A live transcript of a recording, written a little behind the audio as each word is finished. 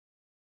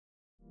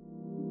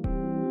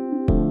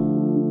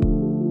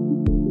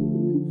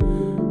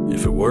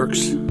If it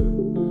works,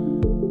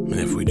 and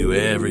if we do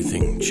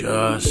everything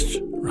just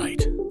right,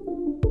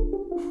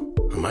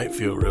 I might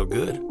feel real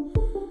good.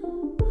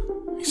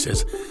 He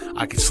says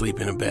I could sleep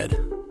in a bed,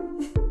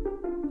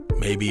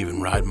 maybe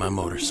even ride my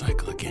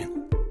motorcycle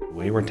again. The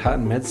way we're taught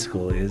in med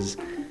school is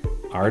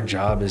our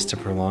job is to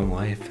prolong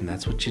life, and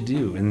that's what you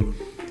do. And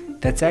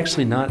that's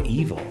actually not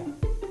evil.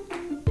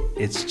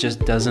 It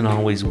just doesn't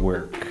always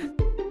work.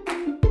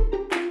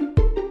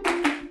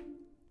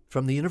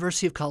 From the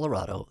University of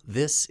Colorado,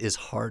 this is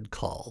Hard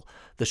Call,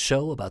 the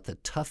show about the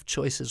tough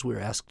choices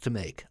we're asked to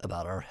make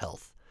about our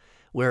health,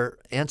 where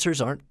answers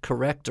aren't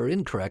correct or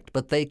incorrect,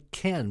 but they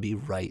can be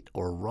right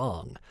or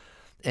wrong,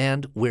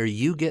 and where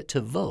you get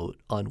to vote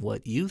on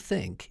what you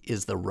think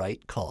is the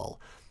right call.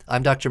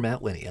 I'm Dr.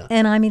 Matt Winia.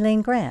 And I'm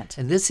Elaine Grant.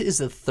 And this is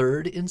the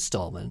third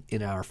installment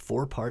in our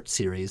four-part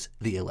series,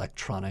 The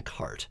Electronic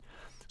Heart.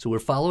 So we're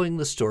following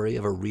the story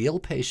of a real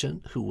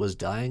patient who was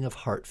dying of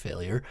heart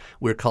failure.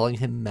 We're calling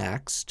him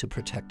Max to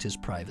protect his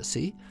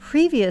privacy.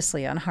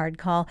 Previously on Hard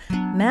Call,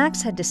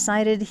 Max had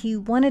decided he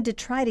wanted to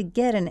try to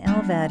get an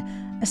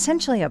LVAD,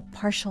 essentially a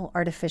partial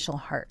artificial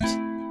heart.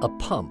 A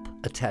pump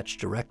attached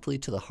directly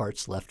to the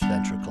heart's left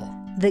ventricle.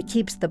 That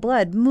keeps the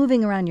blood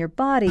moving around your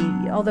body,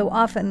 although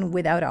often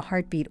without a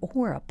heartbeat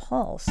or a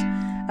pulse.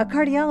 A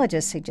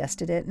cardiologist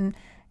suggested it, and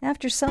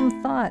after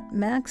some thought,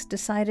 Max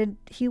decided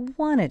he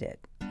wanted it.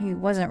 He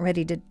wasn't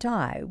ready to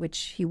die,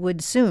 which he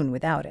would soon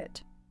without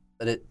it.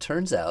 But it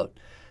turns out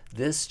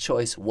this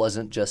choice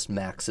wasn't just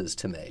Max's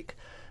to make.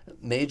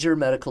 Major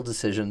medical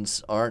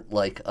decisions aren't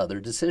like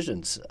other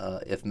decisions.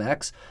 If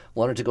Max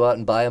wanted to go out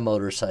and buy a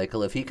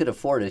motorcycle, if he could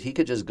afford it, he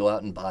could just go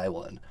out and buy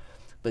one.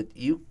 But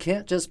you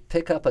can't just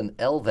pick up an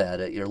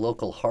LVAD at your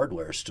local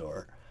hardware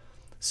store.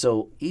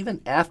 So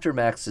even after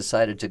Max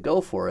decided to go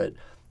for it,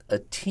 a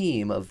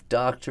team of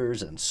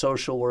doctors and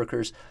social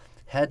workers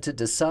had to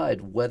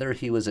decide whether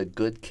he was a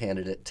good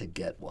candidate to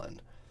get one.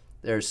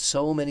 There's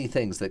so many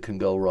things that can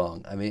go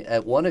wrong. I mean,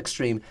 at one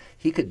extreme,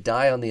 he could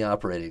die on the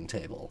operating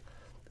table,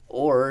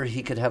 or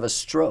he could have a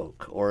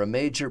stroke or a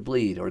major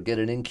bleed or get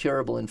an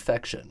incurable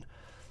infection.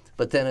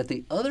 But then at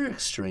the other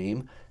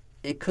extreme,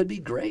 it could be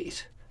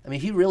great. I mean,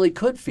 he really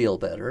could feel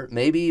better,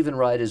 maybe even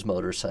ride his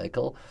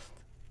motorcycle,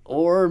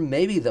 or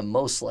maybe the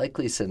most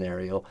likely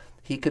scenario,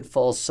 he could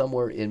fall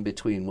somewhere in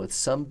between with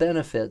some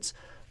benefits,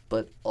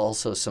 but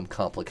also some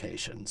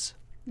complications.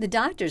 The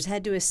doctors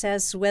had to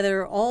assess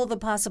whether all the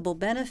possible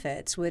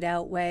benefits would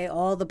outweigh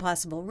all the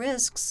possible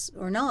risks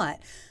or not.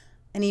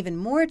 And even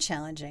more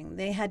challenging,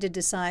 they had to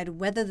decide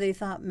whether they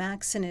thought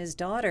Max and his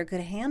daughter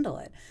could handle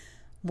it.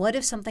 What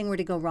if something were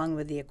to go wrong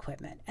with the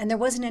equipment and there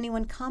wasn't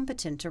anyone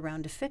competent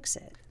around to fix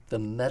it? The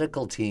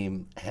medical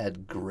team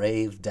had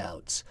grave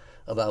doubts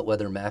about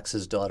whether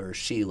Max's daughter,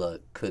 Sheila,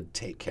 could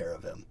take care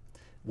of him.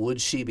 Would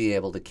she be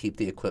able to keep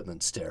the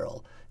equipment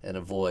sterile and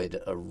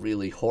avoid a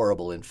really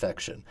horrible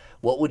infection?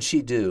 What would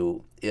she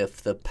do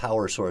if the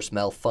power source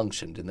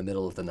malfunctioned in the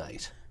middle of the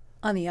night?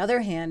 On the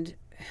other hand,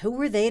 who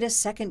were they to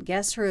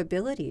second-guess her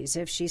abilities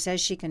if she says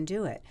she can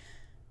do it?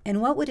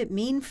 And what would it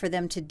mean for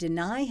them to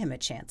deny him a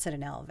chance at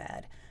an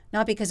LVAD?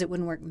 Not because it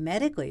wouldn't work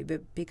medically,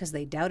 but because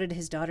they doubted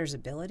his daughter's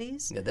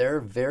abilities? Yeah, there are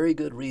very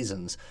good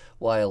reasons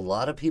why a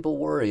lot of people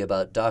worry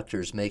about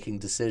doctors making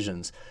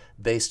decisions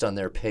based on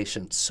their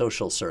patient's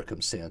social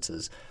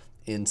circumstances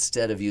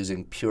instead of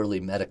using purely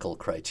medical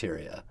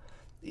criteria.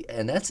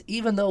 And that's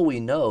even though we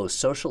know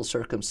social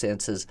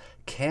circumstances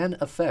can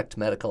affect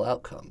medical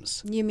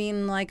outcomes. You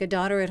mean like a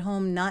daughter at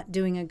home not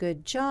doing a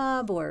good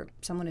job, or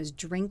someone is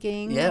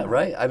drinking? Yeah,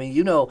 right. I mean,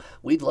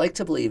 we'd like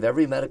to believe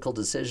every medical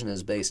decision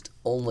is based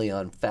only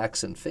on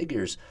facts and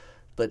figures,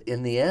 but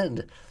in the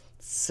end,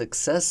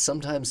 success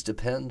sometimes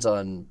depends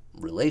on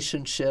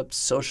relationships,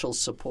 social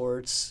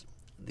supports,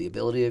 the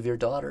ability of your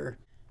daughter.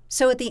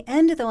 So at the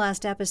end of the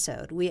last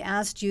episode, we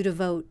asked you to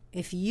vote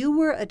if you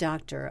were a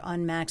doctor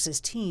on Max's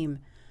team,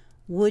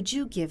 would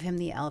you give him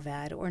the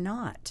LVAD or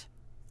not?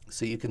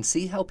 So you can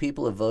see how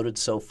people have voted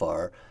so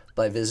far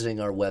by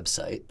visiting our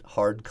website,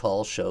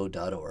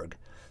 hardcallshow.org.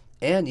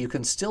 And you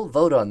can still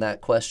vote on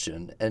that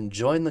question and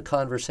join the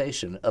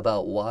conversation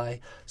about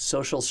why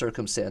social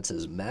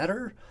circumstances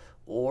matter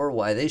or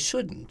why they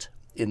shouldn't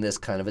in this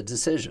kind of a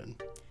decision.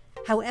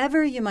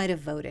 However you might have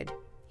voted,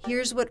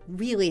 here's what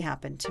really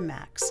happened to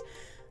Max.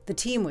 The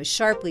team was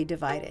sharply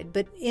divided,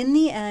 but in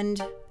the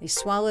end, they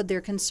swallowed their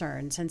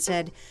concerns and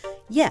said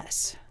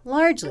yes,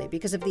 largely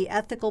because of the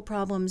ethical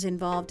problems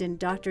involved in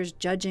doctors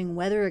judging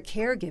whether a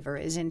caregiver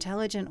is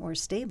intelligent or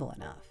stable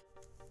enough.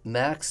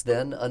 Max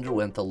then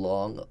underwent the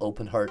long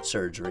open-heart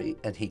surgery,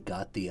 and he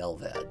got the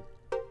LVAD.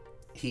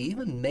 He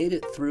even made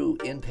it through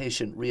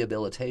inpatient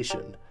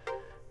rehabilitation.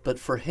 But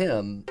for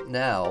him,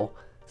 now,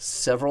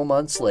 several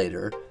months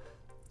later,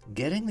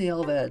 getting the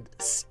LVAD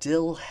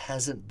still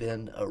hasn't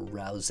been a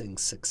rousing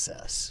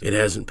success. It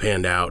hasn't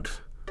panned out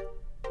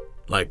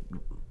like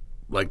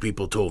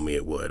people told me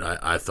it would.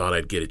 I thought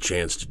I'd get a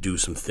chance to do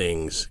some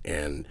things,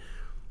 and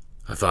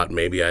I thought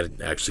maybe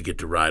I'd actually get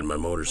to ride my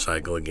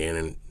motorcycle again,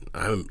 and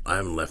I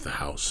haven't left the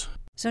house.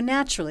 So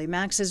naturally,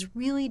 Max is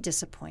really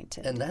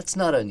disappointed. And that's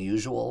not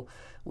unusual.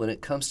 When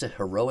it comes to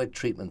heroic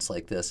treatments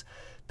like this,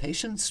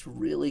 patients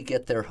really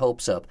get their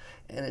hopes up.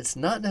 And it's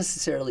not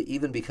necessarily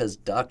even because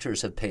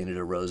doctors have painted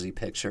a rosy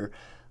picture.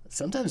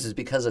 Sometimes it's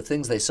because of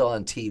things they saw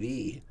on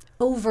TV.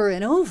 Over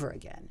and over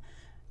again.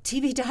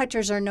 TV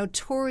doctors are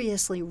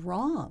notoriously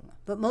wrong,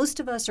 but most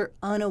of us are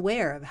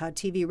unaware of how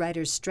TV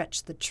writers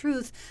stretch the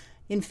truth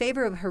in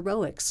favor of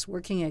heroics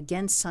working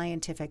against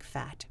scientific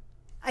fact.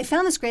 I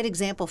found this great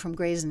example from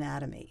Grey's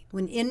Anatomy,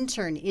 when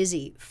intern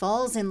Izzy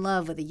falls in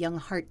love with a young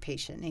heart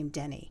patient named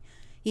Denny.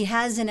 He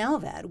has an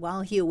LVAD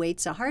while he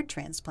awaits a heart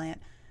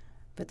transplant,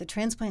 but the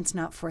transplant's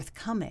not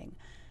forthcoming.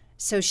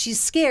 So she's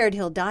scared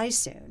he'll die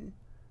soon,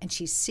 and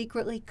she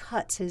secretly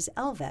cuts his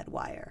LVAD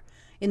wire.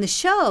 In the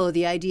show,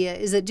 the idea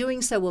is that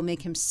doing so will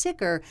make him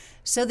sicker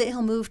so that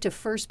he'll move to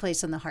first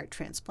place on the heart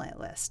transplant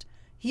list.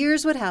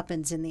 Here's what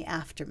happens in the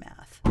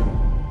aftermath.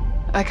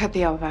 I cut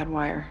the LVAD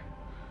wire.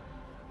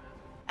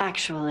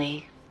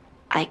 Actually,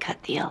 I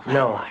cut the LVAD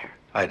No, wire.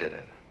 I did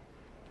it.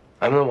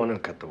 I'm the one who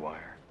cut the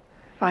wire.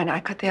 Fine, I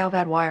cut the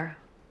LVAD wire.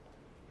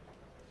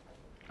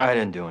 I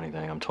didn't do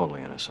anything. I'm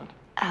totally innocent.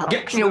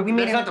 We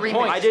made an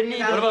agreement. I didn't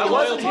either. What about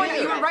loyalty?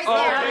 You were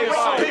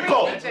right there.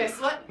 People!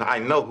 I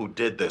know who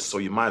did this, so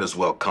you might as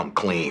well come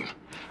clean.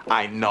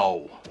 I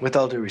know. With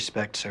all due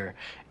respect, sir,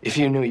 if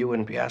you knew, you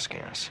wouldn't be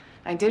asking us.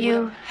 I did.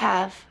 You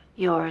have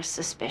your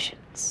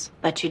suspicions,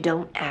 but you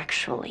don't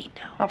actually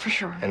know. Oh, for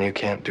sure. And you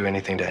can't do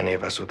anything to any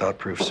of us without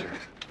proof, sir.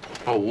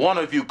 Oh, one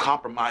of you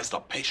compromised a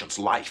patient's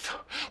life.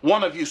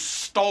 One of you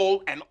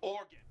stole an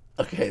organ.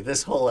 Okay,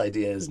 this whole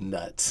idea is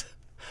nuts.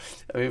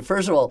 I mean,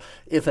 first of all,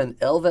 if an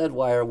LVAD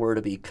wire were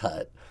to be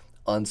cut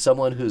on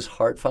someone whose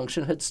heart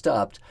function had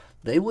stopped,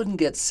 they wouldn't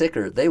get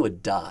sicker, they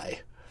would die.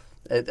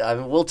 I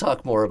mean, we'll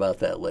talk more about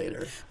that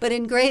later. But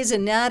in Grey's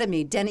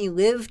Anatomy, Denny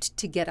lived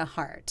to get a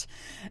heart.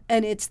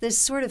 And it's this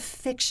sort of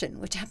fiction,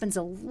 which happens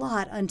a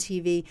lot on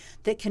TV,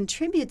 that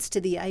contributes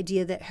to the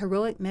idea that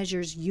heroic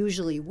measures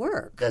usually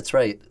work. That's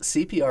right.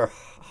 CPR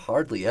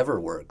hardly ever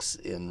works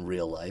in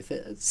real life.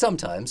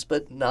 Sometimes,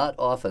 but not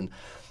often.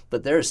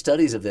 But there are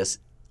studies of this.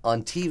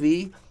 On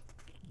TV,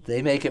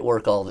 they make it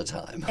work all the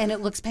time. And it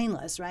looks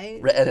painless, right?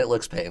 And it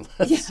looks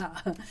painless. Yeah.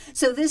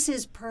 So this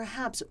is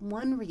perhaps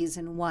one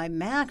reason why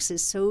Max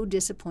is so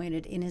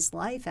disappointed in his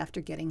life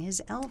after getting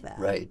his LVAD.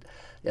 Right.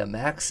 Yeah,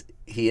 Max,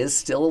 he is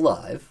still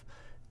alive,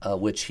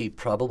 which he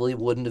probably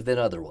wouldn't have been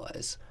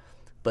otherwise.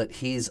 But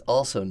he's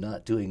also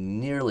not doing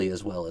nearly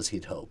as well as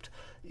he'd hoped.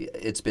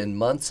 It's been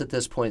months at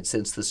this point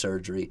since the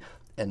surgery,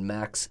 and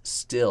Max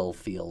still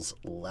feels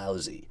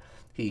lousy.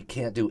 He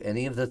can't do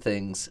any of the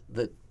things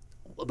that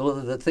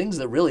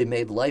really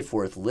made life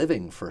worth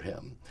living for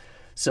him.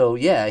 So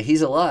yeah,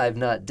 he's alive,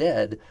 not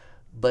dead,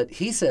 but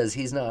he says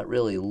he's not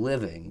really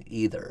living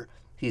either.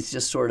 He's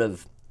just sort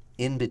of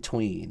in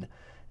between.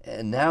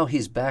 And now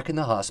he's back in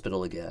the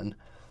hospital again,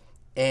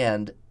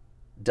 and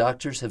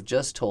doctors have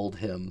just told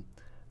him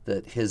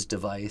that his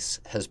device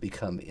has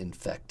become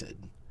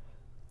infected.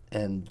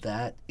 And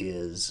that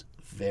is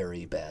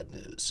very bad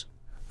news.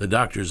 The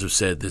doctors have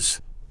said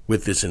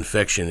with this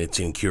infection, it's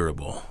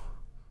incurable.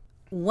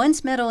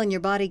 Once metal in your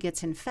body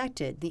gets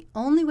infected, the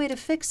only way to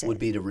fix it would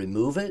be to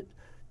remove it,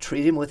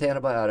 treat him with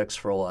antibiotics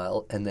for a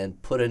while, and then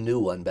put a new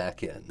one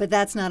back in. But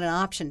that's not an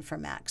option for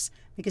Max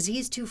because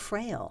he's too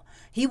frail.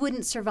 He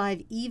wouldn't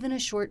survive even a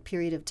short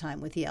period of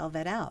time with the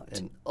LVAD out.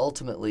 And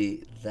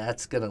ultimately,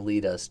 that's going to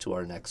lead us to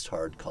our next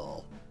hard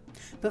call.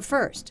 But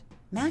first,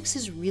 Max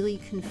is really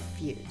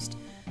confused.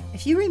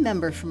 If you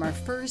remember from our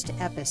first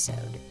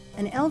episode,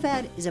 an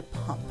LVAD is a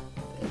pump.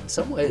 In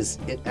some ways,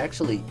 it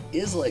actually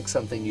is like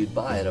something you'd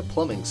buy at a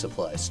plumbing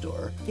supply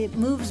store. It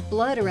moves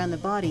blood around the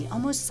body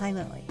almost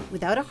silently,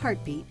 without a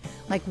heartbeat,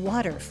 like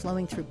water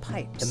flowing through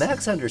pipes. And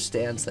Max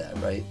understands that,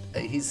 right?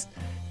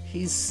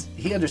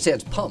 He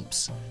understands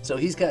pumps, so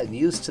he's gotten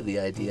used to the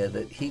idea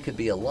that he could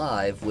be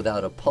alive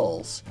without a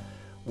pulse.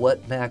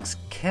 What Max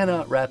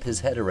cannot wrap his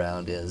head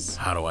around is,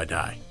 how do I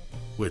die?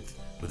 With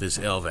this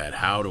LVAD,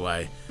 how do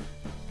I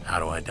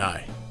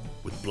die?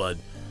 With blood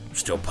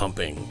still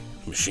pumping,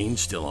 machine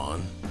still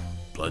on,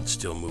 blood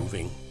still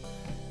moving.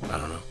 I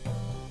don't know.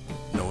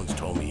 No one's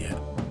told me yet.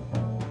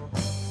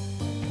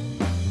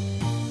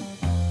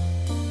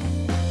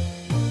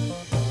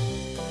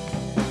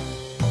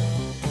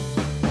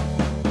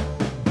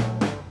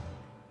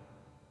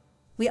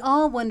 We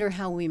all wonder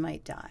how we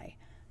might die.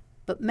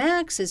 But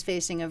Max is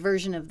facing a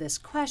version of this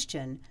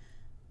question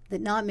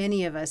that not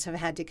many of us have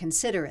had to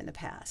consider in the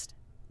past.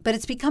 But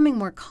it's becoming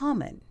more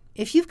common.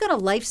 If you've got a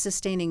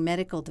life-sustaining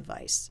medical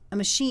device, a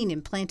machine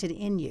implanted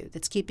in you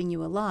that's keeping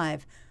you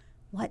alive,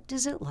 what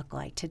does it look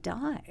like to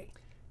die?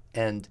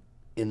 And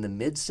in the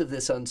midst of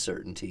this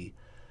uncertainty,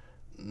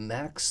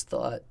 Max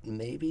thought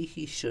maybe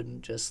he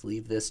shouldn't just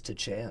leave this to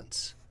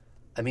chance.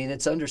 I mean,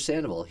 it's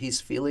understandable.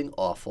 He's feeling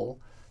awful.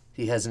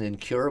 He has an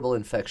incurable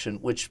infection,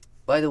 which,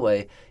 by the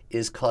way,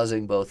 is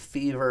causing both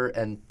fever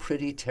and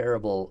pretty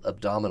terrible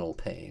abdominal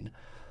pain.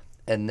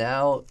 And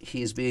now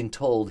he's being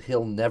told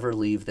he'll never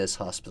leave this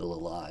hospital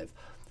alive.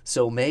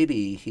 So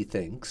maybe, he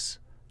thinks,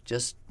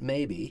 just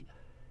maybe,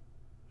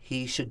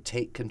 he should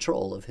take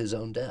control of his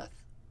own death.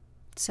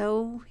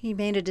 So he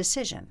made a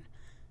decision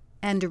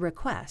and a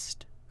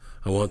request.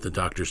 I want the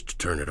doctors to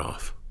turn it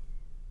off.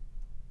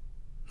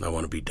 I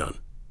want to be done.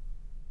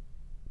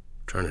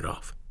 Turn it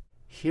off.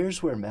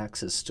 Here's where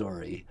Max's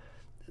story,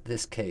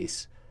 this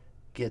case,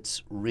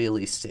 gets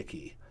really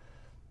sticky.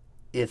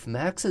 If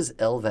Max's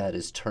LVAD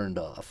is turned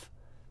off,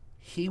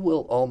 he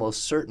will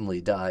almost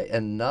certainly die,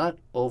 and not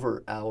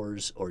over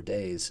hours or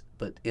days,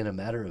 but in a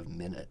matter of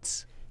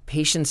minutes.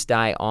 Patients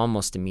die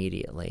almost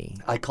immediately.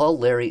 I call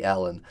Larry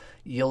Allen.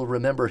 You'll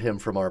remember him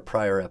from our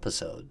prior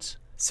episodes.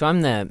 So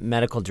I'm the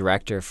medical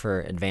director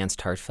for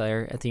advanced heart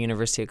failure at the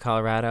University of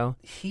Colorado.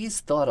 He's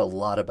thought a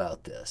lot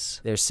about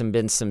this. There's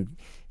been some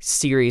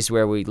series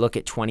where we look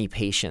at 20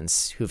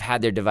 patients who've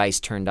had their device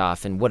turned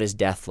off and what does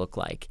death look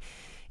like.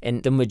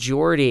 And the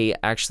majority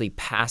actually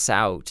pass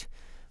out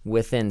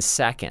within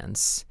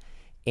seconds,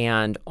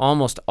 and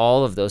almost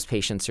all of those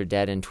patients are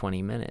dead in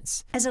 20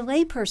 minutes. As a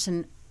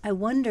layperson, I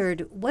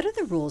wondered, what are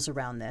the rules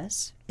around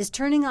this? Is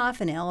turning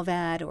off an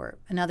LVAD or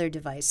another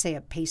device, say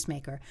a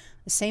pacemaker,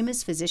 the same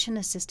as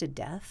physician-assisted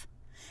death?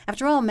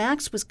 After all,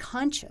 Max was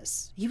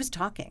conscious. He was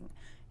talking.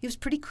 He was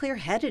pretty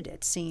clear-headed,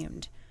 it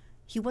seemed.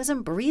 He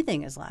wasn't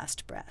breathing his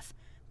last breath.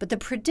 But the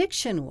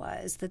prediction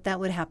was that that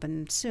would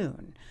happen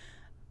soon.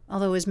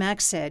 Although, as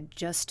Max said,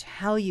 just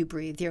how you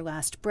breathe your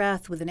last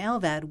breath with an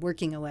LVAD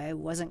working away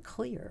wasn't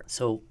clear.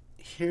 So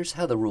here's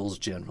how the rules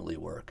generally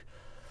work.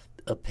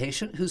 A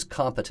patient who's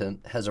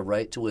competent has a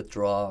right to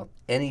withdraw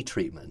any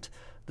treatment,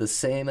 the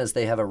same as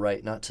they have a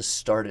right not to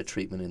start a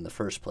treatment in the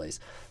first place.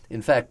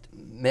 In fact,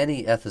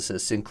 many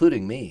ethicists,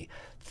 including me,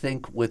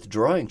 think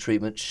withdrawing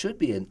treatment should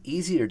be an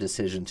easier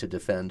decision to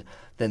defend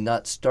than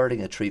not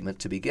starting a treatment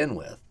to begin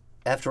with.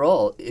 After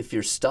all, if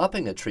you're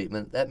stopping a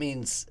treatment, that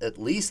means at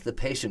least the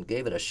patient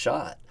gave it a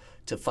shot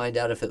to find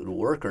out if it would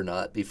work or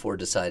not before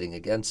deciding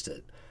against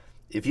it.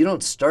 If you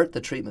don't start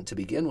the treatment to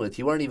begin with,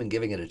 you aren't even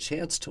giving it a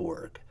chance to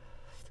work.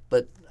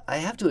 But I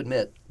have to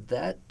admit,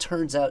 that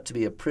turns out to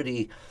be a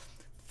pretty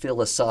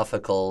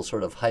philosophical,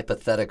 sort of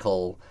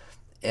hypothetical,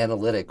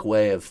 analytic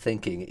way of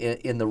thinking.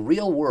 In the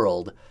real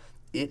world,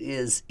 it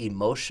is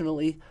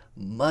emotionally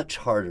much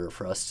harder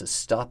for us to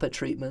stop a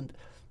treatment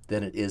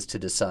than it is to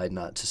decide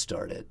not to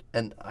start it.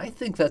 And I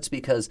think that's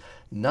because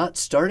not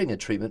starting a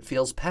treatment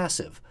feels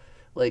passive,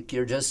 like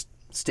you're just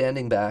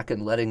standing back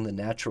and letting the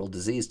natural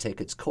disease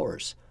take its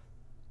course.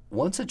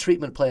 Once a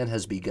treatment plan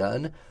has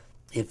begun,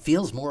 it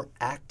feels more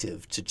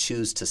active to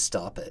choose to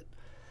stop it.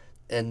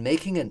 And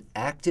making an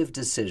active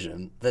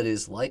decision that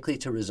is likely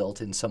to result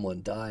in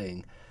someone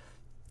dying,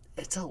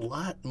 it's a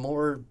lot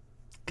more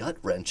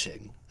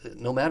gut-wrenching,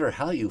 no matter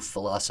how you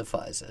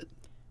philosophize it.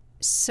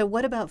 So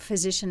what about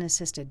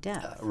physician-assisted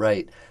death?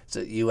 Right.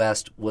 So you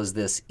asked, was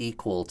this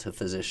equal to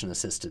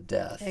physician-assisted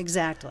death?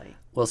 Exactly.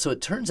 Well, so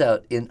it turns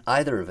out in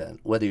either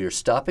event, whether you're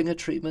stopping a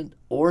treatment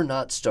or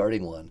not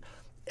starting one,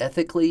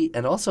 ethically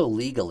and also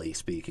legally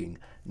speaking,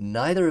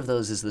 neither of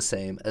those is the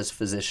same as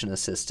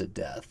physician-assisted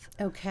death.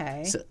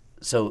 Okay.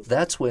 So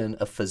that's when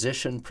a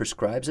physician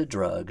prescribes a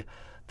drug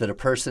that a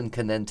person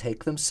can then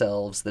take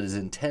themselves that is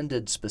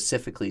intended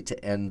specifically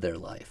to end their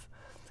life,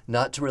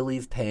 not to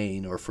relieve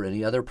pain or for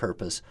any other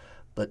purpose,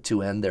 but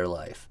to end their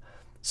life.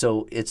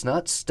 So it's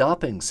not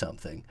stopping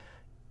something,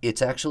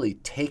 it's actually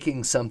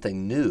taking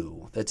something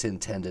new that's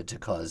intended to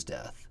cause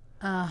death.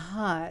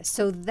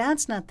 So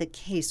that's not the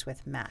case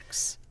with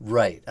Max.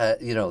 Right.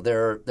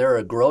 There are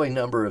a growing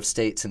number of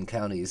states and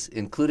counties,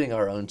 including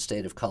our own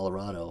state of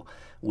Colorado,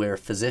 where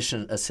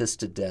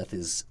physician-assisted death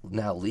is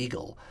now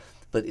legal.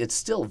 But it's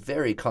still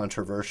very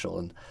controversial,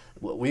 and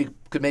we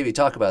could maybe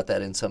talk about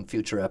that in some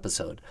future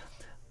episode.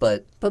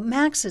 But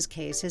Max's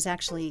case is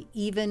actually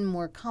even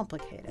more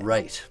complicated.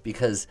 Right,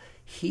 because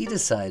he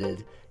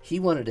decided he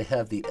wanted to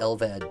have the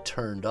LVAD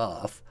turned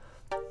off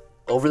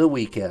over the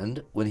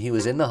weekend when he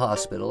was in the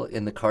hospital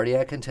in the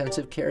cardiac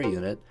intensive care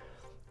unit,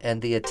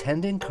 and the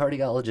attending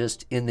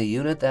cardiologist in the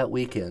unit that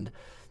weekend,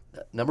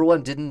 number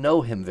one, didn't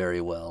know him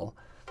very well,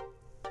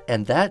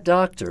 and that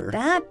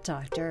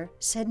doctor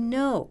said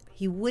no,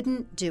 he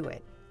wouldn't do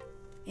it.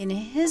 In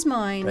his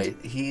mind...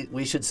 Right,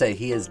 we should say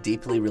he is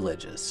deeply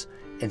religious,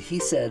 and he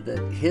said that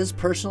his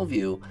personal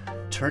view,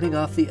 turning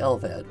off the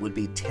LVAD would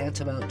be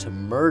tantamount to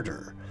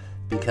murder,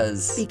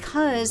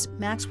 because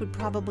Max would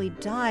probably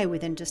die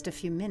within just a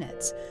few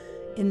minutes.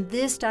 In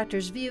this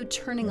doctor's view,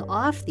 turning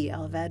off the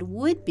LVAD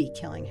would be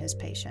killing his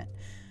patient.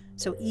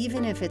 So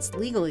even if it's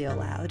legally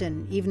allowed,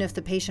 and even if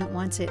the patient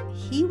wants it,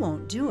 he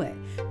won't do it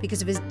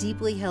because of his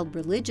deeply held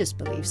religious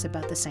beliefs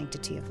about the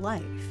sanctity of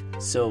life.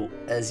 So,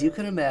 as you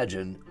can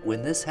imagine,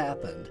 when this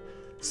happened,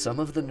 some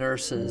of the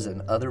nurses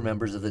and other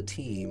members of the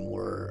team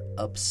were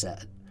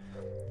upset.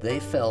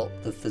 They felt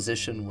the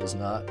physician was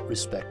not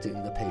respecting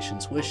the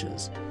patient's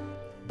wishes.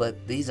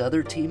 But these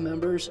other team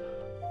members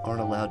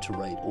aren't allowed to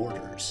write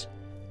orders,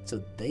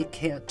 so they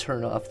can't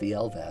turn off the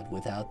LVAD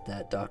without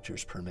that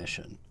doctor's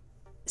permission.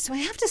 So I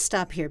have to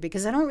stop here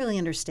because I don't really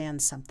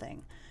understand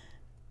something.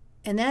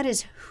 And that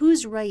is,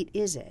 whose right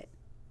is it?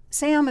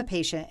 say I'm a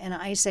patient and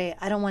I say,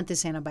 I don't want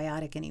this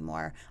antibiotic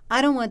anymore.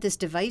 I don't want this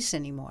device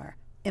anymore.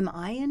 Am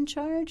I in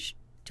charge?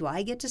 Do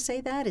I get to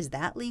say that? Is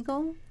that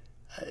legal?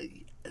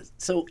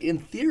 So in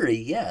theory,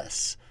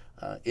 yes.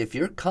 If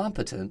you're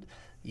competent,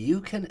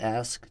 you can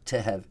ask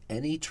to have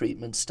any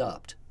treatment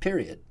stopped,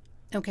 period.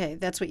 Okay,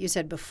 that's what you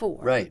said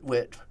before. Right.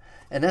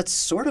 And that's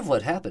sort of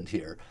what happened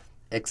here,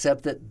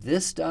 except that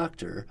this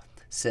doctor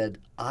said,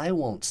 I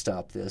won't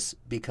stop this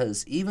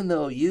because even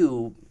though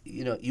you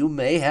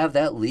may have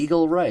that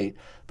legal right,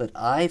 but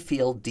I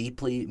feel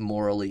deeply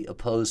morally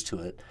opposed to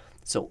it,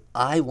 so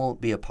I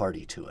won't be a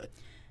party to it.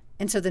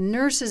 And so the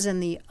nurses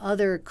and the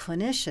other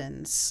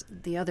clinicians,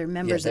 the other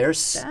members of the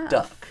staff, they're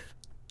stuck.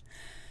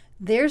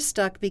 They're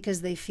stuck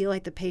because they feel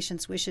like the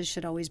patient's wishes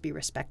should always be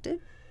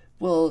respected?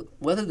 Well,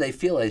 whether they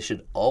feel they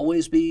should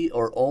always be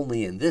or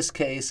only in this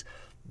case,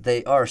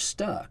 they are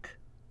stuck.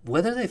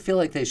 Whether they feel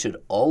like they should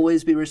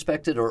always be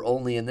respected or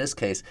only in this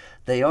case,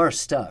 they are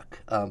stuck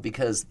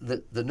because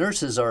the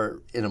nurses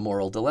are in a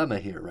moral dilemma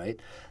here, right?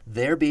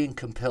 They're being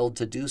compelled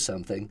to do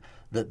something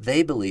that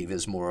they believe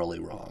is morally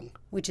wrong.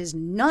 Which is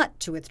not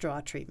to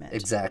withdraw treatment.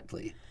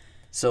 Exactly.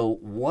 So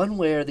one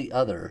way or the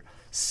other,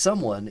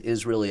 someone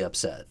is really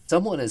upset.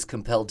 Someone is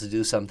compelled to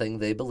do something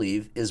they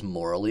believe is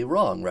morally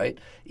wrong, right?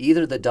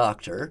 Either the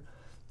doctor,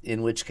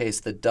 in which case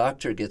the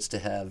doctor gets to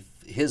have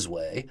his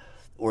way,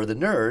 or the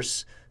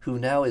nurse, who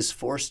now is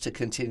forced to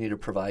continue to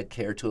provide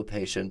care to a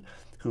patient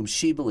whom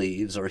she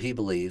believes or he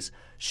believes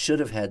should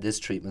have had this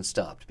treatment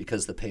stopped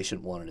because the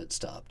patient wanted it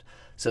stopped.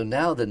 So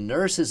now the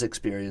nurse is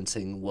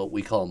experiencing what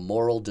we call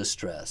moral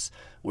distress,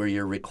 where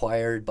you're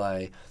required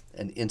by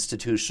an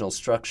institutional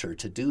structure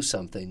to do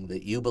something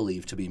that you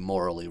believe to be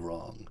morally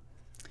wrong.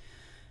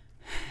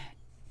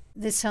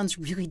 This sounds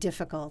really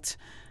difficult.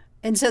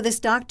 And so this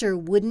doctor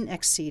wouldn't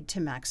accede to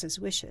Max's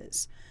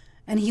wishes.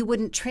 And he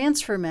wouldn't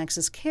transfer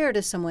Max's care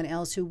to someone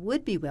else who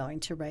would be willing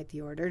to write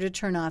the order to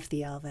turn off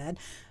the LVAD,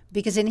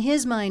 because in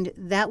his mind,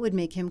 that would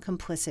make him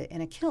complicit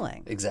in a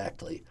killing.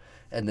 Exactly.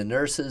 And the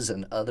nurses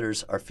and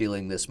others are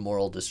feeling this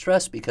moral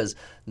distress because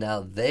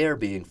now they are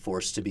being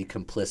forced to be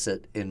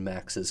complicit in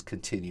Max's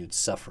continued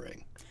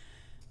suffering.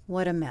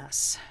 What a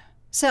mess.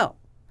 So,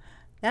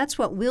 that's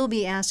what we'll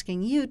be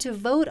asking you to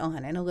vote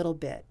on in a little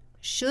bit.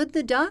 Should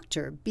the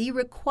doctor be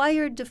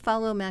required to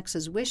follow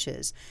Max's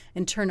wishes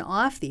and turn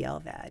off the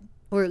LVAD,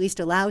 or at least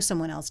allow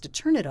someone else to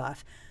turn it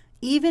off,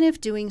 even if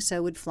doing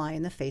so would fly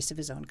in the face of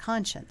his own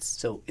conscience?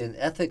 So in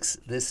ethics,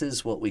 this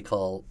is what we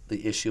call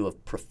the issue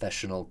of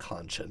professional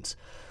conscience.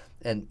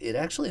 And it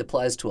actually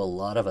applies to a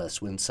lot of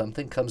us when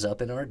something comes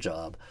up in our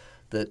job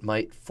that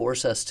might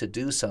force us to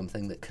do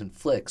something that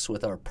conflicts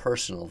with our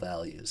personal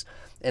values.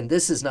 And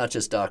this is not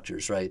just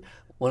doctors, right?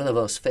 One of the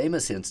most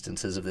famous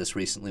instances of this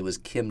recently was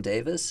Kim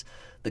Davis,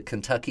 the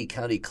Kentucky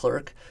county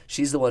clerk.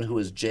 She's the one who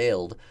was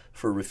jailed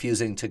for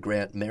refusing to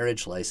grant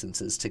marriage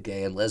licenses to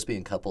gay and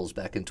lesbian couples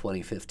back in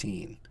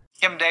 2015.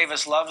 Kim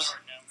Davis loves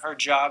her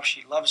job.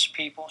 She loves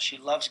people. She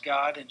loves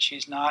God, and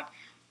she's not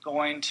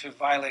going to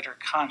violate her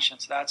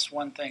conscience. That's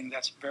one thing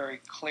that's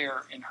very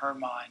clear in her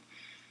mind.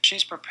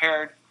 She's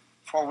prepared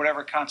for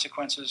whatever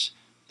consequences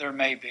there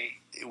may be.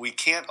 We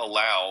can't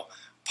allow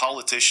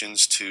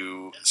politicians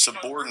to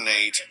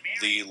subordinate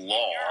the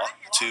law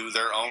to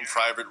their own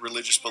private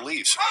religious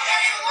beliefs.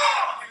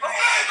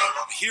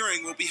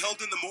 Hearing will be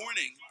held in the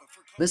morning.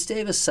 Ms.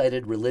 Davis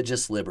cited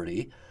religious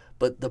liberty,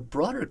 but the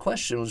broader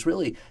question was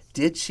really,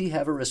 did she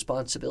have a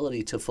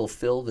responsibility to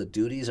fulfill the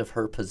duties of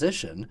her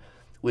position,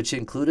 which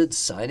included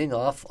signing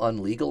off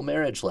on legal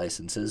marriage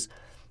licenses,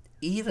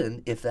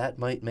 even if that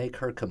might make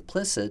her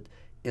complicit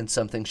in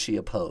something she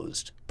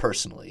opposed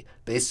personally,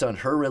 based on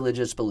her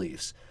religious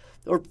beliefs?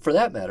 Or for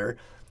that matter,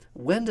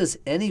 when does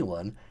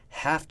anyone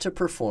have to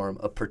perform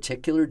a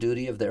particular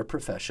duty of their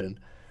profession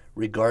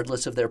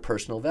regardless of their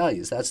personal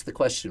values? That's the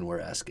question we're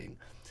asking.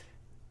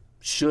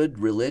 Should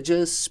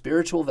religious,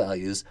 spiritual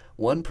values,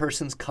 one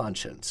person's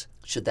conscience,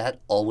 should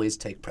that always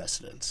take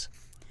precedence?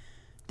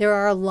 There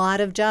are a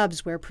lot of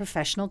jobs where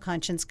professional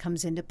conscience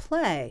comes into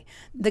play.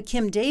 The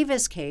Kim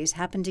Davis case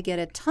happened to get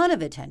a ton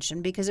of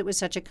attention because it was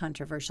such a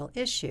controversial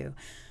issue.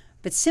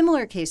 But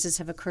similar cases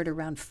have occurred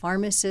around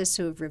pharmacists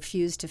who have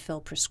refused to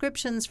fill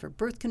prescriptions for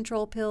birth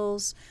control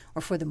pills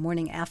or for the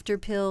morning after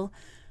pill.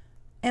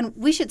 And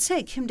we should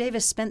say Kim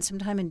Davis spent some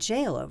time in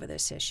jail over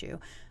this issue.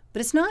 But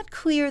it's not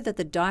clear that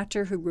the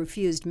doctor who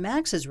refused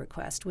Max's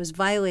request was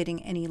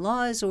violating any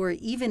laws or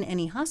even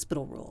any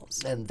hospital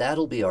rules. And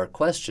that'll be our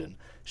question.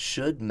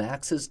 Should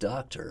Max's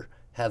doctor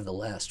have the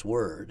last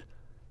word?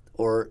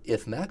 Or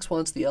if Max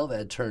wants the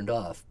LVAD turned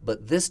off,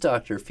 but this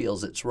doctor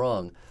feels it's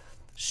wrong,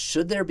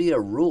 should there be a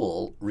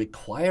rule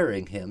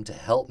requiring him to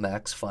help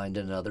Max find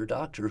another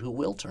doctor who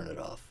will turn it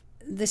off?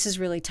 This is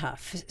really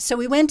tough. So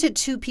we went to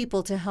two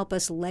people to help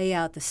us lay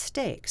out the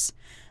stakes.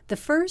 The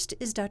first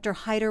is Dr.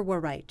 Haider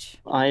Waraich.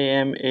 I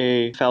am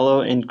a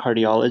fellow in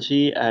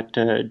cardiology at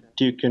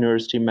Duke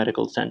University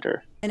Medical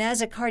Center. And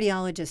as a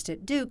cardiologist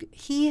at Duke,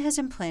 he has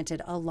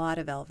implanted a lot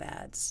of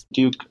LVADs.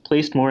 Duke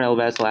placed more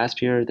LVADs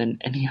last year than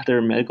any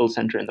other medical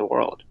center in the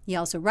world. He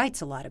also writes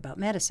a lot about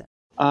medicine.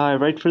 I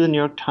write for the New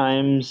York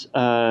Times,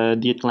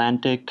 The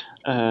Atlantic,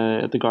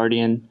 The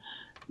Guardian,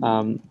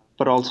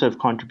 but also have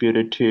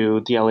contributed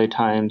to the LA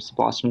Times, the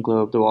Boston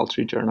Globe, the Wall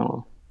Street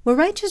Journal.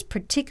 Waright is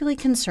particularly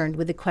concerned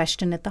with the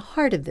question at the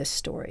heart of this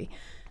story.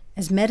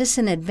 As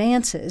medicine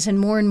advances and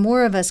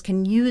more of us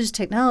can use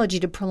technology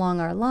to prolong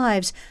our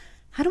lives,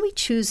 how do we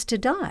choose to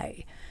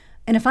die?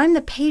 And if I'm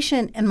the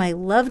patient and my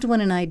loved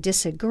one and I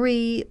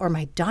disagree, or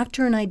my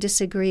doctor and I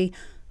disagree,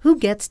 who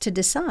gets to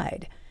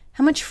decide?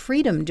 How much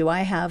freedom do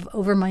I have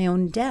over my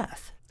own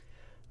death?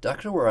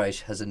 Dr.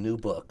 Waright has a new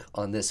book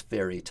on this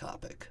very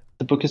topic.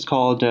 The book is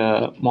called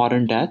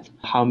Modern Death,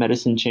 How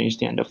Medicine Changed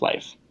the End of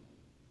Life.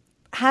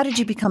 How did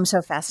you become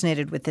so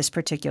fascinated with this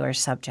particular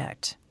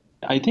subject?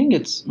 I think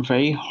it's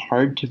very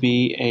hard to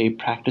be a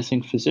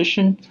practicing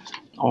physician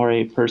or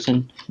a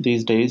person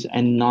these days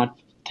and not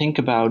think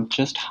about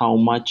just how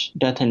much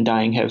death and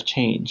dying have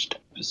changed.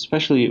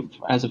 Especially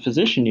as a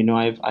physician,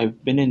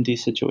 I've been in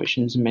these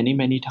situations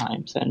many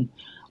times. And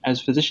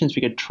as physicians,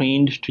 we get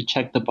trained to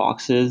check the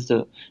boxes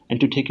and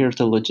to take care of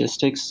the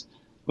logistics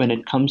when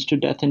it comes to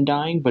death and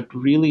dying. But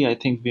really, I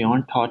think we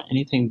aren't taught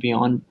anything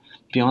beyond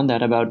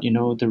that about,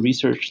 the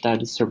research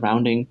that is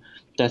surrounding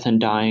death and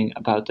dying,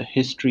 about the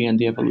history and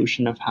the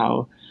evolution of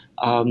how,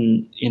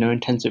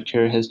 intensive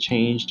care has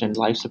changed and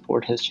life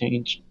support has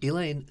changed.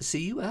 Elaine,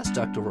 you asked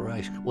Dr.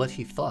 Waright what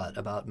he thought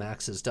about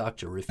Max's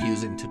doctor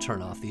refusing to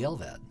turn off the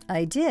LVAD.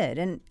 I did,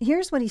 and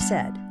here's what he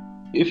said.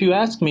 If you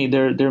ask me,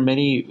 there are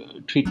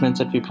many treatments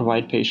that we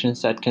provide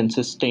patients that can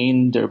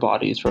sustain their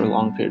bodies for a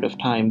long period of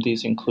time.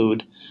 These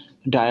include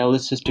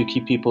dialysis to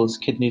keep people's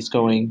kidneys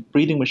going,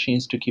 breathing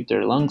machines to keep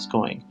their lungs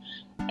going,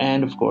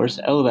 and of course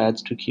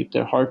LVADs to keep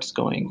their hearts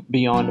going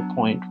beyond a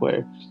point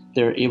where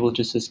they're able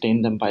to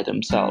sustain them by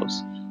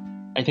themselves.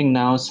 I think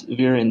now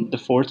we're in the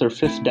 4th or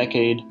 5th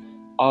decade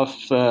of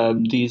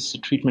these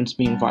treatments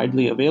being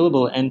widely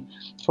available, and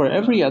for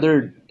every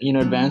other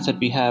advance that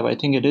we have, I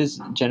think it is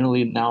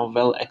generally now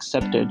well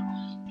accepted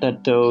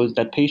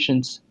that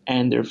patients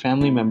and their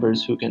family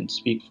members who can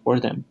speak for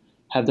them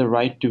have the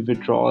right to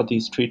withdraw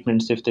these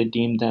treatments if they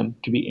deem them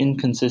to be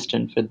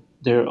inconsistent with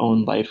their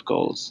own life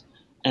goals.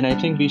 And I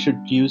think we should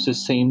use the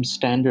same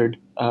standard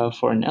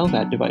for an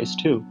LVAD device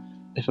too.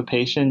 If a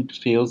patient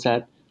feels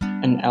that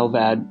an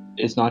LVAD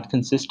is not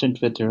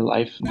consistent with their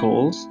life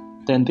goals,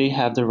 then they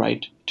have the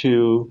right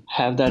to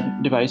have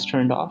that device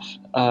turned off,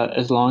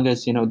 as long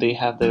as they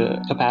have the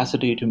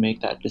capacity to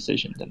make that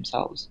decision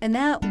themselves. And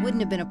that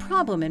wouldn't have been a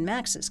problem in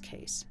Max's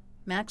case.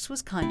 Max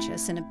was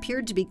conscious and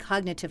appeared to be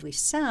cognitively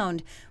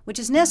sound, which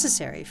is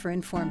necessary for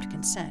informed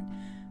consent.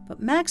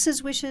 But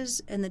Max's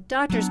wishes and the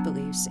doctor's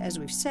beliefs, as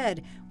we've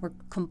said, were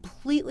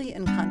completely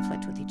in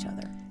conflict with each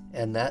other.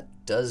 And that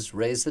does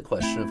raise the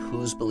question of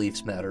whose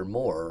beliefs matter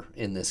more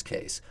in this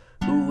case.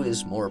 Who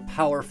is more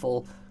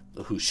powerful?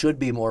 Who should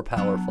be more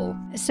powerful?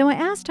 So I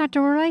asked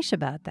Dr. Waright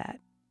about that.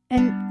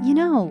 And,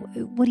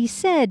 what he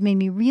said made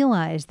me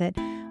realize that,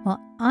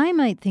 I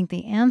might think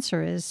the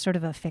answer is sort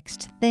of a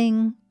fixed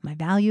thing. My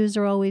values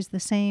are always the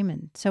same,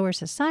 and so are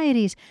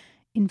society's.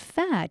 In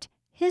fact,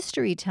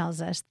 history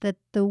tells us that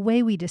the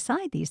way we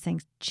decide these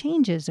things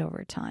changes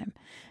over time.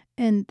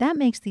 And that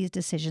makes these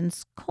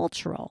decisions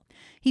cultural.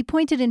 He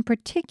pointed in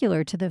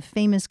particular to the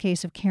famous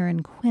case of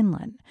Karen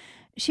Quinlan.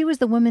 She was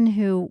the woman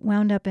who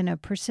wound up in a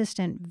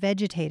persistent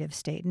vegetative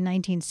state in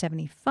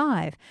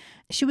 1975.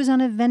 She was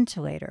on a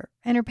ventilator,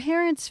 and her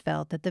parents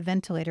felt that the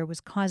ventilator was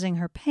causing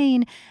her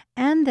pain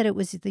and that it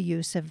was the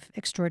use of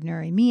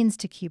extraordinary means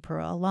to keep her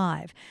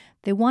alive.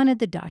 They wanted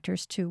the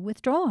doctors to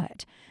withdraw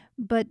it.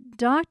 But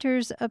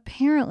doctors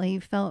apparently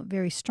felt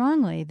very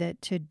strongly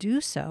that to do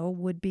so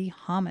would be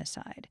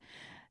homicide.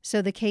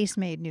 So the case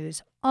made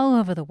news all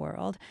over the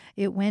world.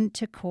 It went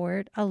to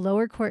court. A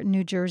lower court in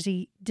New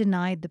Jersey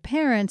denied the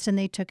parents, and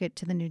they took it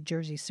to the New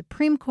Jersey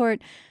Supreme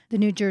Court. The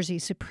New Jersey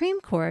Supreme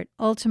Court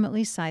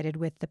ultimately sided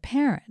with the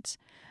parents.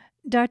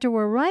 Dr.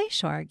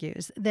 Waright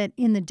argues that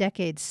in the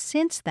decades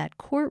since that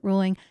court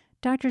ruling,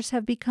 doctors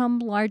have become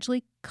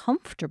largely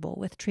comfortable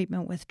with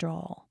treatment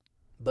withdrawal.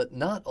 But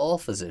not all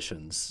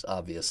physicians,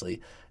 obviously,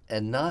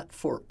 and not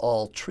for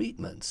all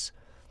treatments.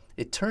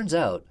 It turns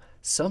out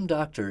some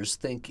doctors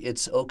think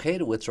it's okay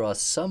to withdraw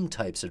some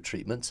types of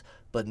treatments,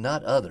 but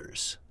not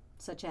others.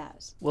 Such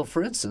as? Well,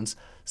 for instance,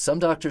 some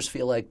doctors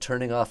feel like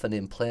turning off an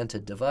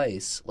implanted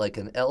device, like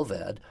an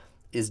LVAD,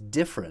 is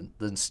different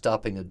than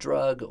stopping a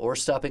drug or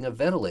stopping a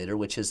ventilator,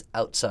 which is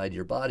outside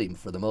your body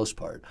for the most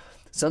part.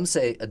 Some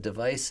say a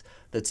device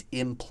that's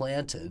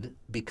implanted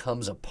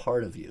becomes a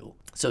part of you.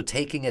 So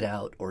taking it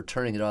out or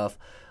turning it off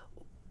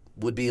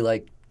would be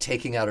like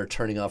taking out or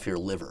turning off your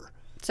liver.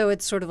 So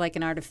it's sort of like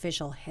an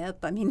artificial hip?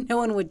 I mean, no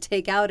one would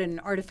take out an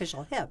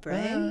artificial hip,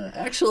 right?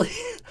 Actually,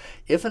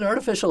 if an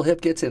artificial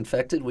hip gets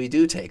infected, we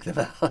do take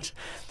them out.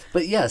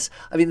 But yes,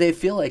 I mean, they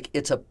feel like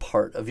it's a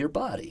part of your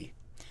body.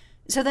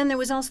 So then there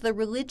was also the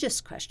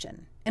religious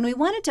question. And we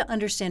wanted to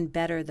understand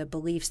better the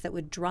beliefs that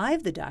would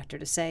drive the doctor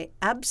to say,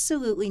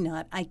 absolutely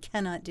not, I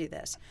cannot do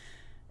this.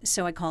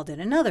 So I called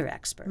in another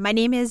expert. My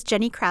name is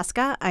Jenny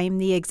Kraska. I'm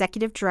the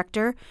executive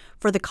director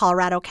for the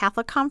Colorado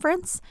Catholic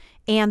Conference,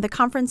 and the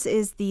conference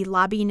is the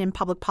lobbying and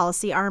public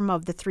policy arm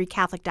of the 3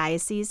 Catholic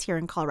dioceses here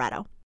in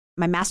Colorado.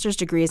 My master's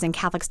degree is in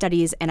Catholic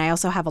Studies, and I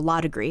also have a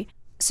law degree.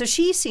 So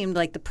she seemed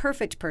like the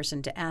perfect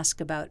person to ask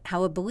about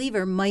how a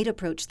believer might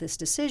approach this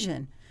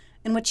decision.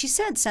 And what she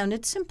said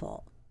sounded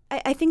simple.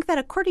 I think that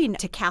according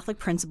to Catholic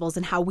principles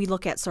and how we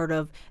look at sort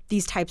of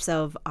these types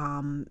of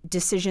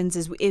decisions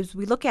is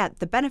we look at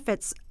the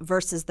benefits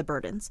versus the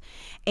burdens.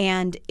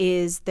 And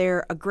is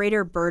there a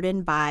greater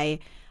burden by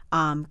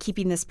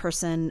keeping this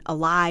person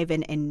alive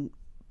and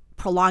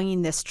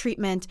prolonging this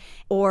treatment,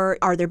 or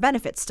are there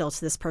benefits still to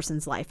this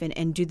person's life,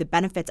 and do the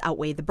benefits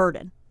outweigh the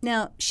burden?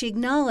 Now, she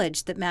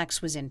acknowledged that Max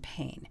was in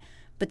pain.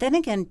 But then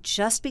again,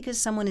 just because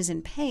someone is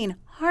in pain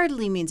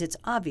hardly means it's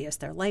obvious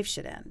their life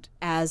should end.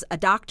 As a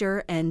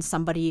doctor and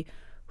somebody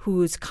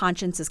whose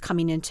conscience is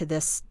coming into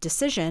this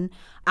decision,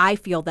 I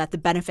feel that the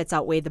benefits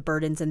outweigh the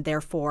burdens and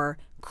therefore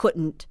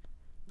couldn't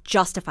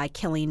justify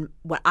killing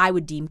what I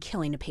would deem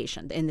killing a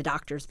patient in the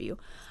doctor's view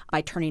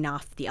by turning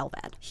off the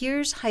LVAD.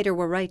 Here's Haider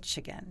Waraich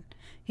again.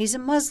 He's a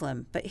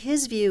Muslim, but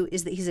his view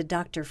is that he's a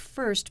doctor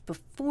first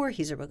before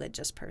he's a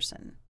religious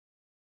person.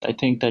 I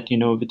think that,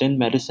 within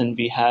medicine,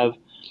 we have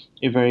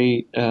a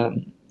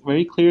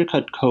very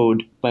clear-cut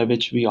code by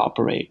which we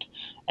operate.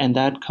 And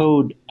that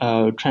code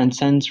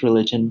transcends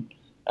religion,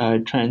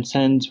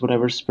 transcends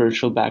whatever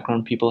spiritual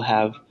background people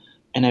have.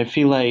 And I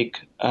feel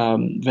like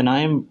when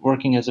I'm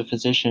working as a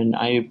physician,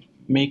 I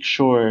make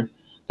sure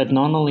that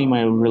not only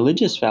my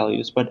religious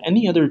values, but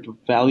any other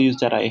values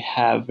that I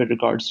have with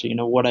regards to,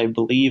 what I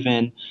believe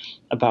in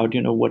about,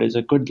 what is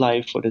a good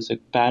life, what is a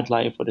bad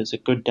life, what is a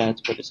good death,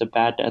 what is a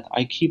bad death,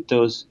 I keep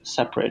those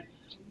separate.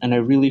 And I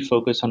really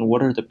focus on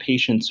what are the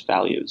patient's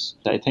values.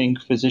 I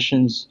think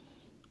physicians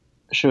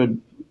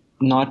should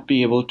not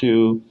be able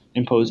to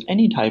impose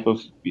any type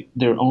of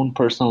their own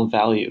personal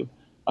value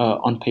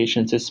on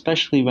patients,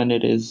 especially when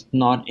it is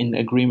not in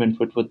agreement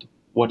with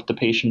what the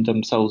patient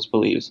themselves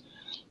believes.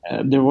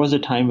 There was a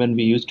time when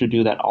we used to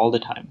do that all the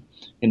time.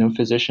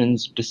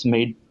 Physicians just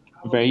made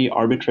very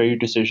arbitrary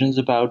decisions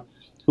about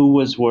who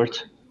was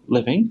worth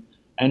living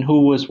and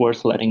who was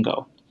worth letting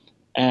go.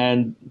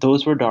 And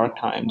those were dark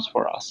times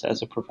for us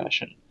as a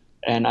profession.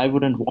 And I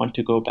wouldn't want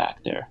to go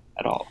back there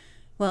at all.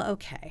 Well,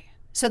 okay.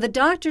 So the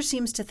doctor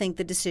seems to think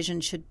the decision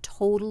should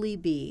totally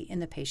be in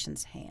the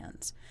patient's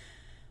hands.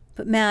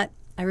 But Matt,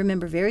 I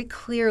remember very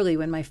clearly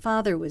when my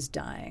father was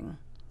dying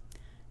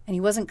and he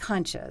wasn't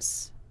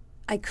conscious,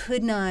 I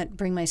could not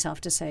bring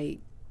myself to say,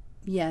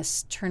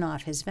 yes, turn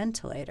off his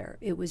ventilator.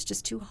 It was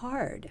just too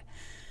hard.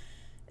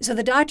 So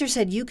the doctor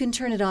said, you can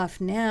turn it off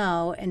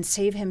now and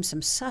save him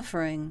some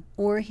suffering,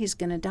 or he's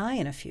going to die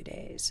in a few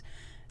days.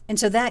 And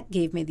so that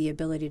gave me the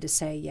ability to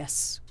say,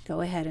 yes,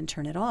 go ahead and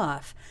turn it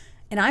off.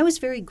 And I was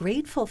very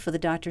grateful for the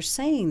doctor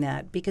saying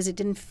that because it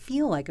didn't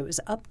feel like it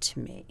was up to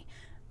me.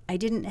 I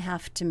didn't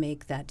have to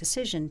make that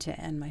decision to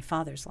end my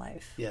father's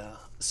life. Yeah.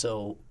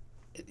 So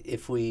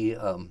if we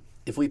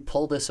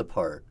pull this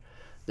apart,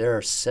 there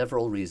are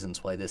several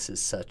reasons why this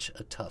is such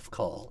a tough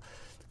call.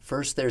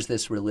 First, there's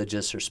this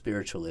religious or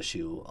spiritual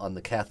issue on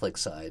the Catholic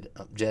side.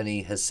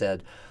 Jenny has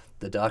said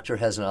the doctor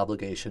has an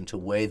obligation to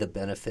weigh the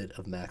benefit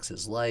of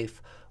Max's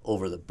life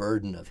over the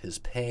burden of his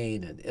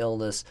pain and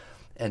illness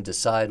and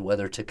decide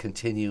whether to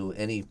continue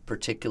any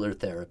particular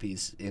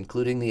therapies,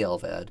 including the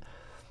LVAD.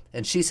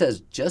 And she says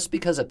just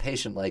because a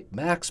patient like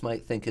Max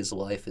might think his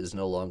life is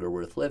no longer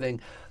worth living,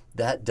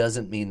 that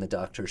doesn't mean the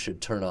doctor should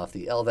turn off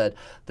the LVAD.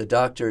 The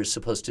doctor is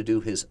supposed to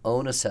do his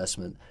own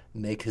assessment,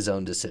 make his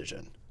own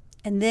decision.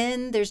 And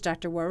then there's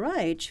Dr.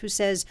 Waraich, who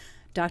says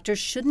doctors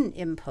shouldn't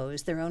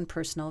impose their own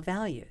personal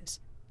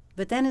values.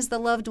 But then as the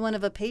loved one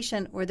of a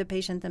patient or the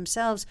patient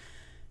themselves,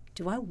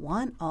 do I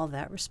want all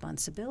that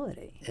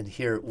responsibility? And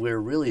here we're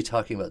really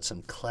talking about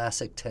some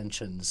classic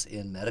tensions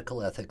in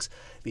medical ethics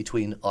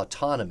between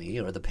autonomy,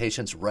 or the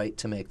patient's right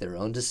to make their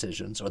own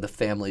decisions, or the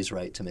family's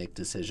right to make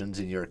decisions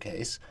in your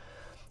case,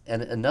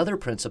 and another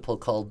principle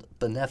called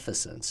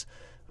beneficence,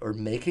 or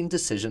making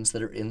decisions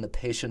that are in the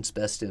patient's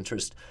best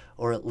interest,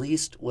 or at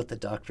least what the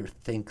doctor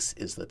thinks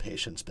is the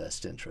patient's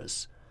best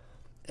interest.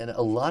 And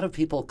a lot of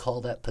people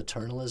call that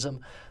paternalism,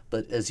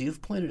 but as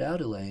you've pointed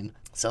out, Elaine,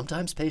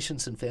 sometimes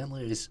patients and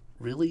families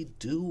really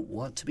do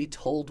want to be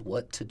told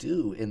what to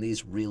do in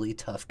these really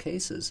tough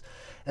cases.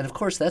 And of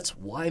course, that's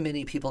why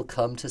many people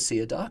come to see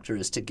a doctor,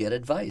 is to get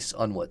advice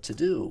on what to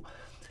do.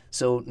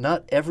 So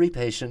not every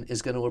patient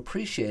is going to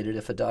appreciate it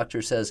if a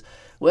doctor says,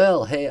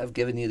 well, hey, I've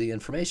given you the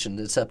information.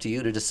 It's up to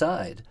you to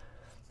decide.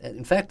 And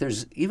in fact,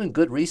 there's even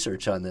good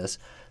research on this.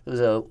 There was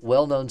a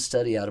well-known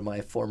study out of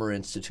my former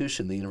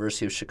institution, the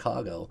University of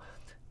Chicago.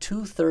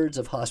 2/3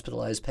 of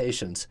hospitalized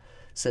patients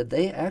said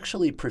they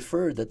actually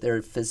preferred that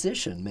their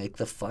physician make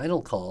the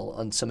final call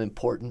on some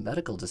important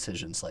medical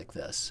decisions like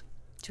this.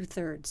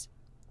 2/3.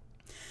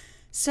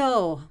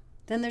 So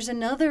then there's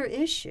another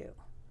issue.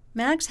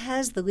 Max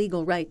has the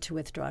legal right to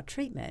withdraw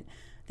treatment.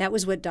 That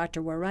was what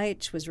Dr.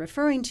 Waraich was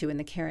referring to in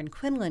the Karen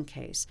Quinlan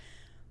case.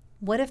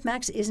 what if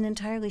Max isn't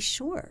entirely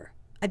sure?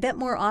 I bet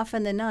more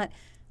often than not,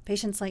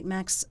 patients like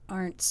Max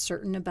aren't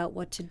certain about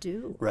what to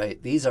do.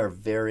 Right. These are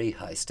very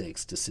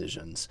high-stakes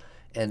decisions.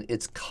 And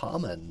it's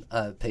common.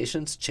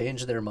 Patients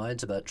change their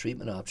minds about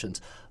treatment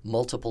options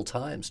multiple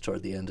times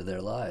toward the end of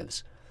their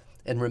lives.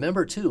 And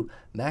remember, too,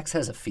 Max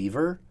has a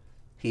fever.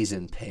 He's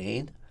in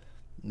pain.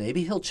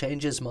 Maybe he'll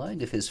change his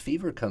mind if his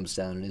fever comes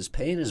down and his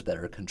pain is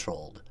better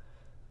controlled.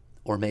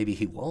 Or maybe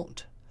he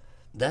won't.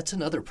 That's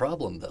another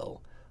problem,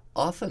 though.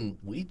 Often,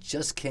 we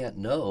just can't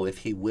know if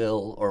he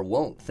will or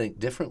won't think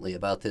differently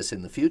about this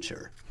in the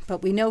future.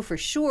 But we know for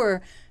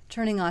sure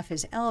turning off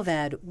his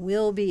LVAD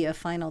will be a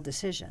final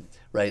decision.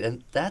 Right,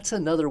 and that's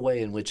another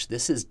way in which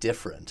this is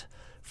different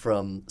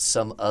from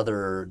some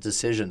other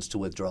decisions to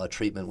withdraw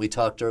treatment. We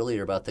talked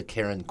earlier about the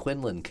Karen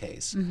Quinlan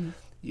case. Mm-hmm.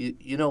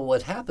 You know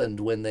what happened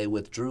when they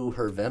withdrew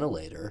her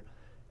ventilator?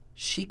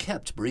 She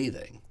kept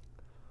breathing.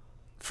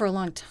 For a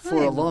long time.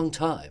 For a long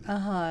time.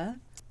 Uh-huh.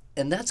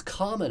 And that's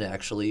common,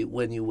 actually,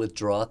 when you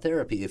withdraw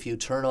therapy. If you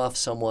turn off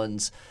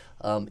someone's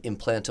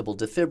implantable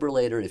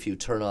defibrillator, if you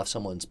turn off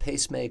someone's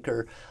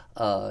pacemaker,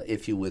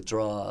 if you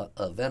withdraw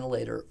a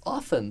ventilator,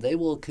 often they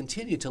will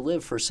continue to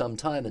live for some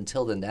time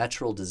until the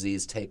natural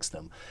disease takes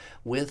them.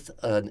 With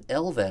an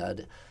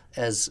LVAD,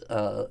 as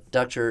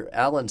Dr.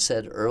 Allen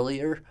said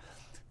earlier,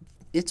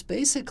 it's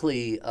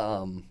basically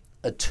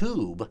a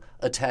tube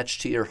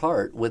attached to your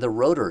heart with a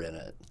rotor in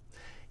it.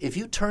 If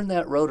you turn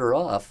that rotor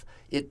off,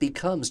 it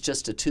becomes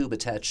just a tube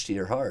attached to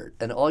your heart,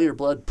 and all your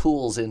blood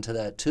pools into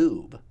that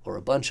tube, or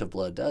a bunch of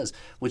blood does,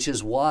 which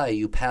is why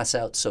you pass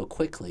out so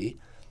quickly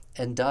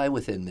and die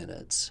within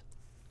minutes.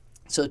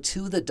 So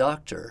to the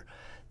doctor,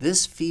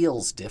 this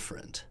feels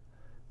different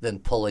than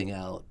pulling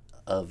out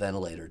a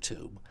ventilator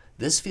tube.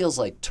 This feels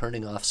like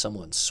turning off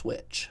someone's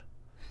switch.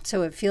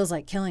 So it feels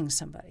like killing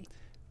somebody.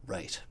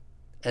 Right.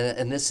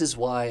 And this is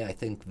why I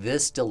think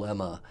this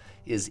dilemma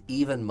is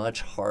even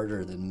much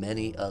harder than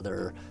many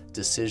other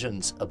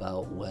decisions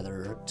about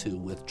whether to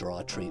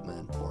withdraw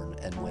treatment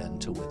and when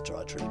to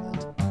withdraw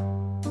treatment.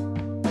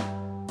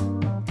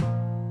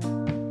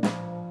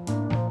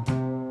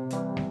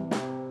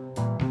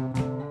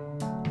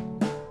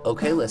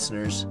 Okay,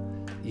 listeners,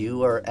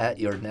 you are at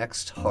your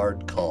next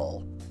hard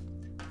call.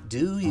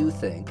 Do you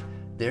think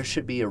there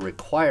should be a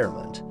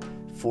requirement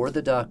for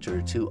the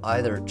doctor to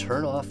either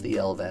turn off the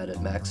LVAD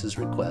at Max's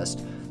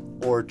request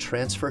or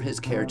transfer his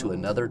care to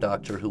another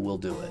doctor who will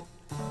do it?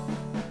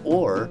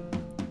 Or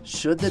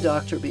should the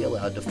doctor be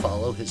allowed to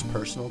follow his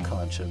personal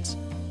conscience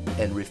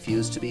and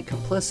refuse to be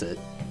complicit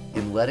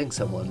in letting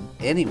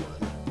anyone,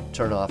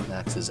 turn off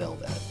Max's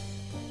LVAD?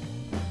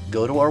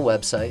 Go to our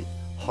website,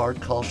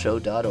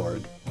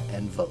 hardcallshow.org,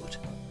 and vote.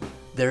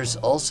 There's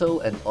also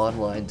an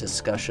online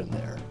discussion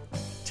there.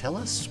 Tell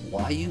us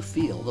why you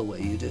feel the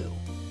way you do.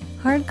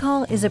 Hard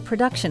Call is a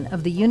production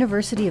of the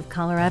University of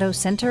Colorado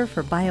Center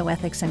for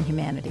Bioethics and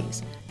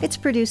Humanities. It's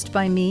produced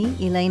by me,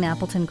 Elaine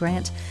Appleton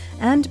Grant,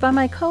 and by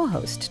my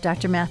co-host,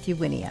 Dr. Matthew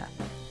Winia.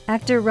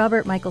 Actor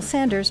Robert Michael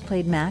Sanders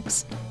played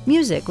Max.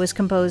 Music was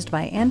composed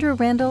by Andrew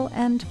Randall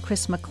and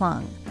Chris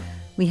McClung.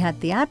 We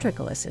had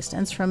theatrical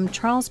assistance from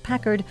Charles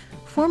Packard,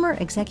 former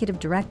executive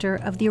director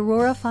of the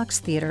Aurora Fox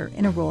Theater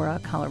in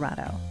Aurora,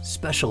 Colorado.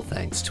 Special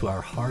thanks to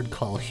our Hard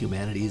Call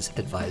Humanities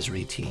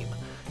Advisory Team,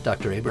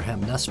 Dr.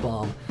 Abraham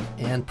Nussbaum,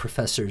 and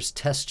Professors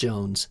Tess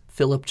Jones,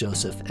 Philip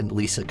Joseph, and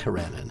Lisa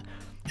Karanin.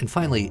 And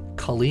finally,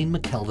 Colleen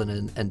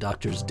McKelvinen and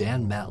Drs.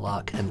 Dan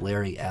Matlock and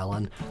Larry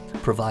Allen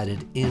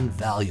provided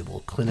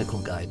invaluable clinical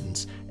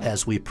guidance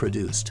as we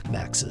produced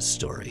Max's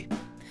story.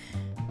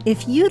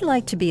 If you'd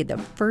like to be the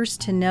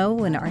first to know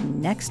when our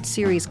next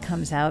series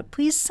comes out,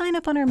 please sign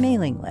up on our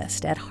mailing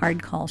list at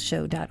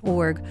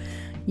hardcallshow.org.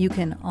 You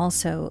can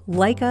also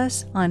like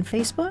us on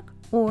Facebook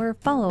or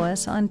follow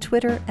us on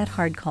Twitter at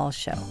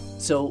hardcallshow.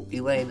 So,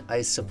 Elaine,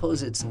 I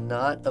suppose it's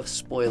not a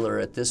spoiler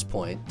at this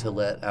point to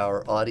let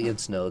our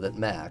audience know that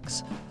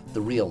Max,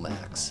 the real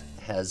Max,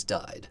 has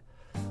died.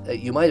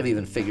 You might have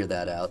even figured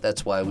that out.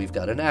 That's why we've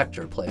got an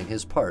actor playing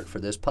his part for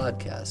this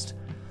podcast.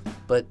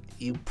 But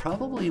you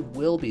probably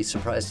will be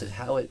surprised at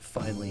how it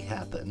finally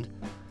happened,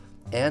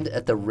 and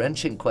at the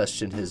wrenching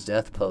question his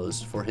death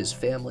posed for his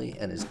family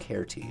and his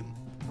care team.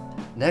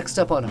 Next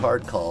up on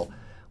Hard Call,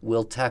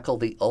 we'll tackle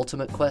the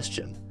ultimate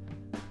question.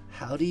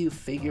 How do you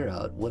figure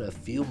out what a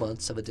few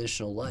months of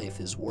additional life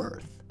is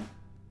worth?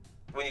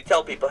 When you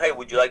tell people, hey,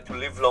 would you like to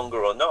live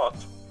longer or not?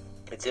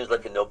 It seems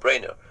like a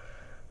no-brainer.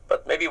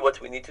 But maybe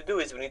what we need to do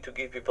is we need to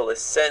give people a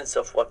sense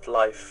of what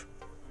life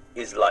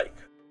is like.